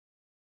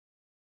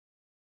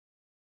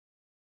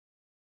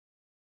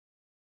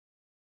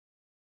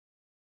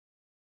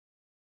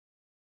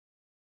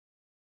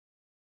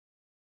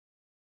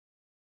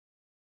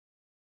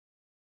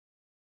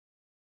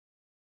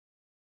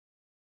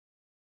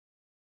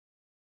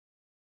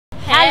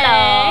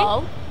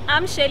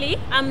I'm Shelley.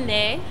 I'm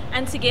Nei.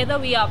 And together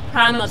we are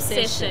Prime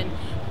Obsession.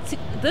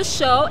 This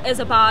show is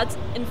about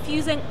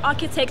infusing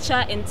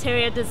architecture,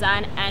 interior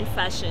design and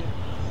fashion.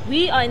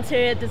 We are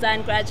interior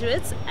design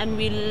graduates and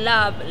we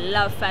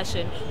love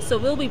fashion. So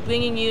we'll be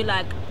bringing you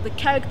like the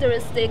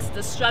characteristics,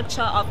 the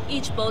structure of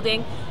each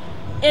building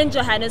in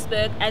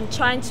Johannesburg and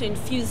trying to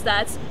infuse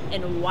that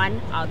in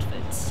one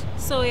outfit.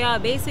 So yeah,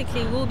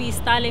 basically we'll be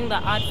styling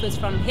the outfits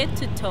from head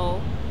to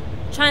toe,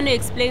 trying to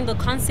explain the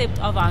concept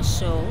of our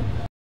show.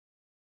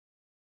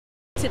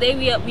 Today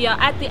we are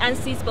at the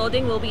Ansteys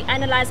Building. We'll be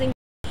analyzing,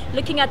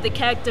 looking at the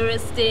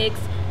characteristics,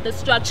 the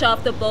structure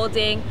of the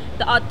building,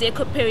 the Art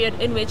Deco period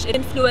in which it's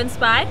influenced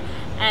by,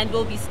 and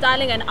we'll be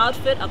styling an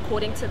outfit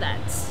according to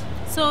that.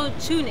 So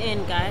tune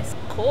in, guys.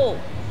 Cool.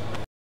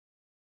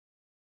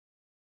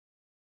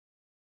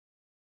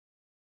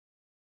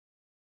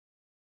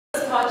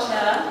 This part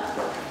here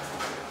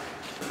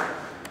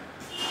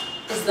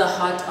is the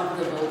heart of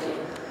the building.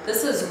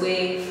 This is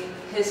where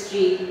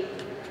history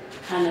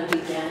kind of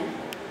began.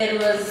 It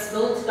was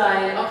built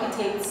by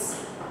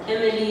architects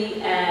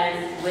Emily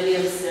and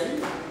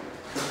Williamson.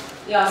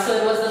 Yeah, so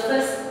it was the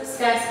first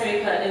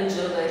skyscraper in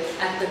Joburg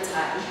at the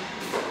time.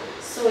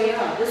 So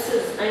yeah, this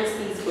is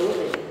Ansteys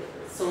Building.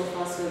 So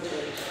far so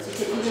good. So you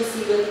can even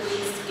see with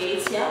these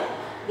gates here,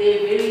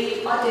 they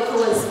really, Art Deco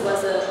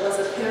was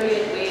a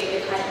period where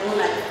it had no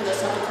like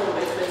philosophical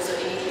reference or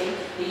anything.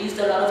 They used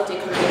a lot of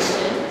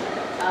decoration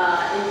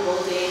in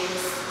buildings.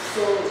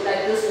 So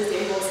like this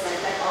resembles like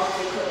that Art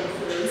Deco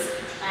influence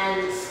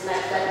and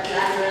like that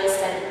glamorous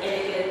and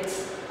elegant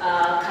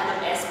kind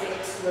of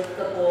aspect with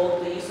the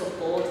gold, the use of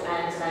gold,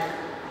 and like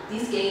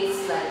these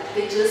gates, like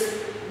they're just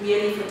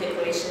merely for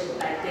decoration.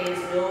 Like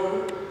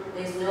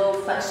there's no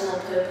functional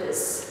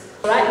purpose.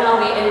 Right now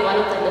we're in one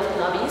of the lift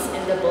lobbies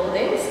in the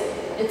buildings.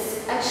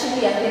 It's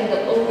actually, I think,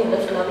 the only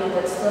lift lobby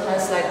that still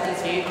has like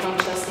these very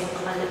contrasting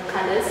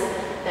colors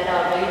that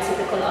are very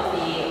typical of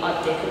the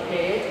Art Deco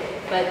period,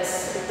 but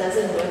it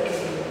doesn't work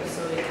anymore,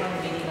 so we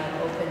can't really like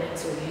open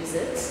it or use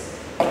it.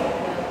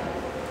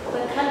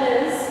 The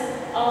colors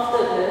of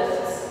the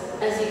lifts,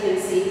 as you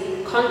can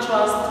see,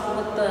 contrast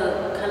with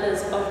the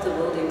colors of the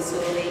building, so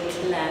they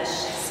clash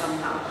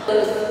somehow.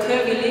 The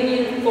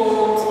curvilinear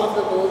forms of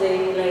the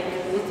building, like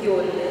with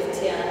your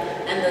lift here,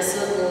 and the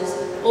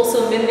circles,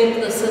 also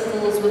mimic the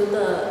circles with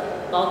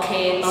the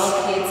bulkheads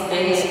and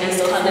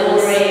the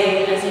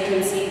flooring. As you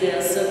can see, there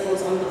are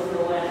circles on the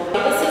floor.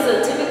 This is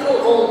a typical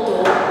old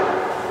door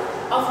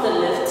of the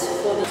lift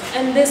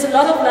and there's a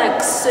lot of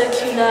like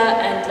circular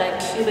and like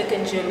cubic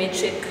and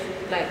geometric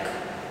like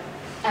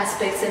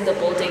aspects in the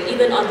building,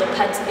 even on the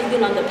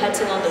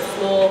pattern on the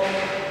floor,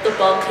 the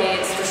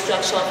bulkheads, the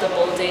structure of the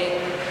building.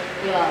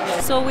 Yeah.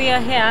 So we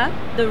are here,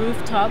 the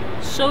rooftop,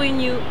 showing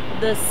you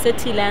the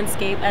city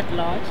landscape at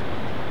large.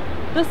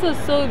 This is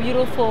so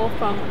beautiful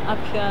from up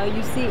here.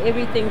 You see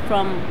everything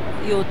from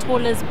your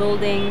tallest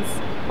buildings.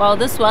 Well,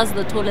 this was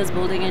the tallest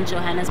building in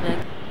Johannesburg.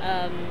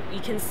 You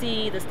can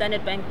see the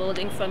Standard Bank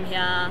building from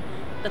here,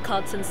 the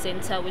Carlton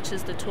Center, which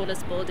is the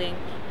tallest building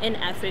in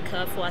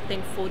Africa for I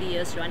think 40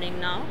 years running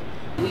now.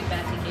 We're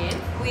back again.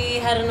 We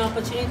had an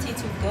opportunity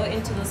to go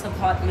into this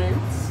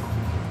apartment.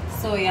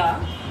 So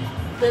yeah,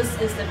 this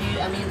is the view.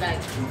 I mean,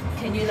 like,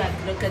 can you like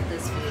look at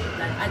this view?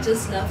 Like, I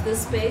just love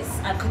this space.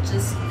 I could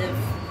just live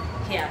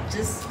here,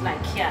 just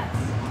like here.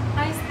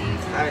 Hi, Stephen.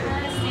 Hi.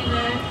 Hi,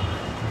 Stephen.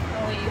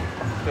 How are you?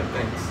 Good,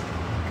 thanks.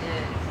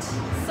 Good.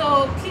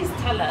 So please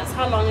tell us,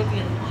 how long have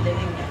you been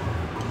living here?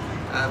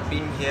 I've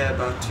been here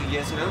about 2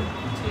 years now.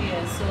 2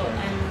 years. So,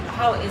 and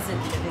how is it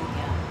living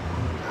here?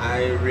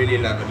 I really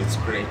love it. It's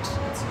great.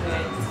 It's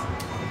great.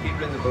 The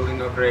people in the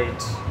building are great.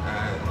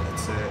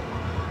 It's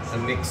a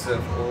mix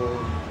of all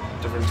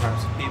different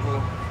types of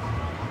people.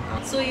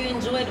 So you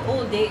enjoy it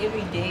all day,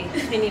 every day,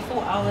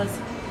 24 hours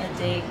a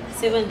day,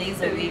 7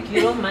 days a week.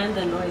 You don't mind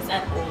the noise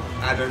at all?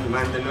 I don't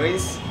mind the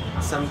noise.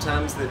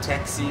 Sometimes the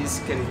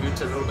taxis can hoot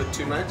a little bit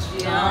too much.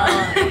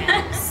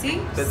 Yeah. See?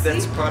 But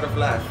that's part of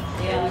life.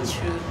 Yeah, and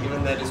true.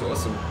 Even that is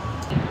awesome.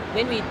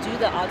 When we do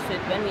the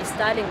outfit, when we're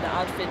styling the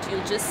outfit,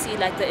 you'll just see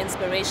like the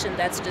inspiration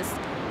that's just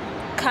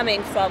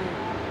coming from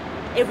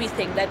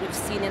everything that we've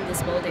seen in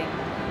this building.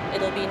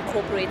 It'll be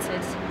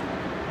incorporated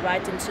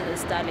right into the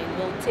styling.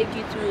 We'll take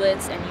you through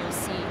it and you'll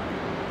see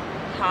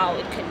how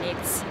it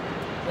connects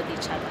with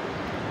each other.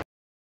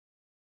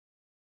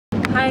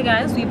 Hi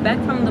guys, we're back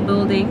from the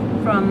building,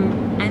 from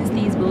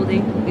Ansteys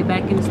Building. We're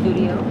back in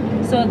studio.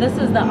 So this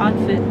is the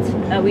outfit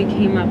that we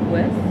came up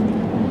with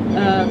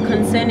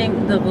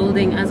concerning the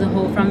building as a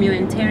whole, from your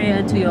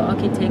interior to your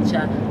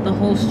architecture, the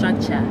whole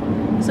structure.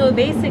 So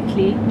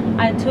basically,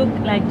 I took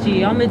like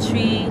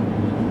geometry,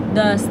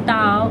 the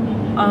style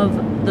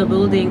of the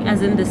building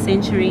as in the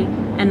century,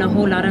 and a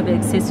whole lot of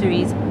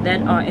accessories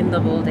that are in the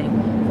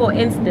building. For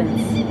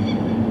instance,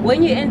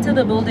 when you enter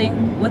the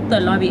building with the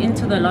lobby,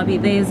 into the lobby,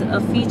 there's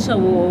a feature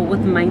wall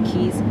with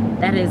monkeys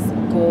that is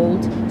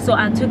gold. So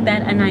I took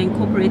that and I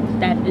incorporated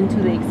that into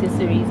the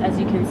accessories. As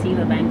you can see,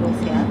 the bangles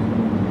here.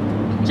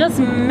 Just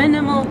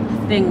minimal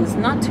things,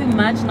 not too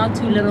much, not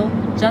too little,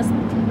 just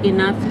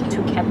enough to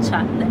to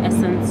capture the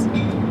essence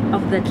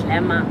of the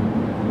glamour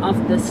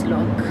of this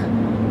look.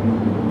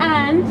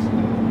 And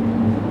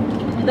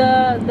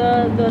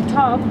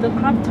the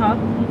crop top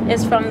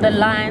is from the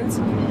lines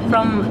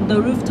from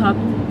the rooftop.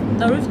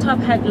 The rooftop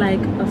had like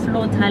a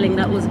floor tiling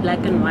that was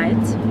black and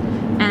white,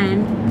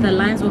 and the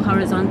lines were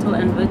horizontal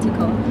and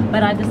vertical,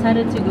 but I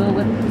decided to go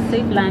with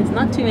safe lines,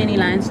 not too many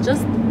lines,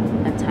 just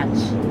a touch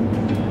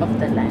of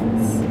the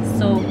lines.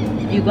 So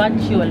you got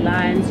your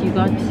lines, you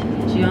got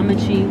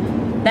geometry.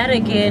 That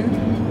again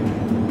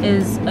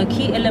is a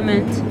key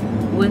element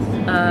with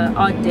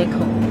Art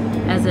Deco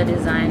as a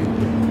design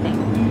thing.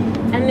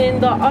 And then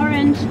the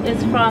orange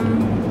is from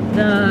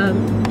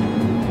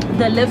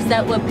the lifts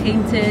that were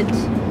painted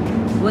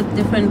with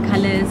different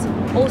colors,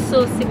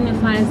 also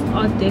signifies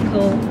Art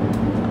Deco.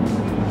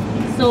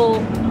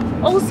 So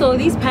also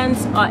these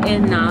pants are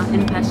in now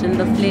in fashion,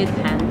 the flared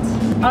pants.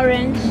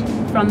 Orange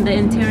from the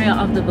interior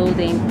of the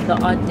building, the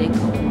Art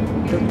Deco,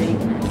 the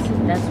greatness.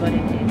 That's what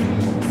it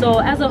is. So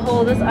as a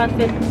whole, this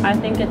outfit, I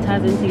think it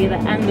ties in together.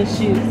 And the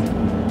shoes,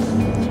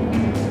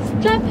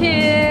 strap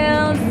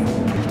heels,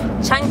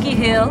 chunky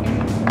heel.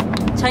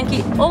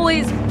 Chunky,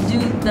 always do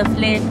the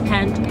flared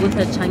pant with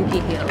a chunky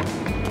heel.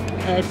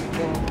 It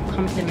will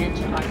complement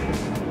your outfit.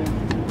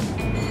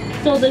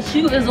 So the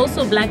shoe is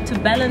also black to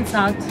balance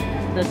out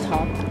the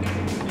top.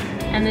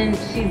 And then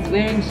she's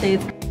wearing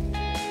shades.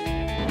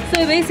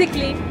 So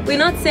basically, we're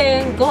not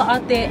saying go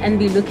out there and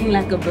be looking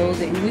like a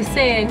building. We're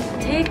saying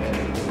take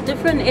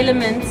different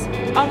elements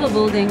of a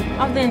building,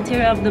 of the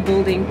interior of the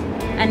building,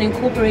 and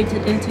incorporate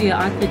it into your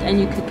outfit, and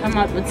you could come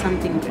out with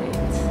something great.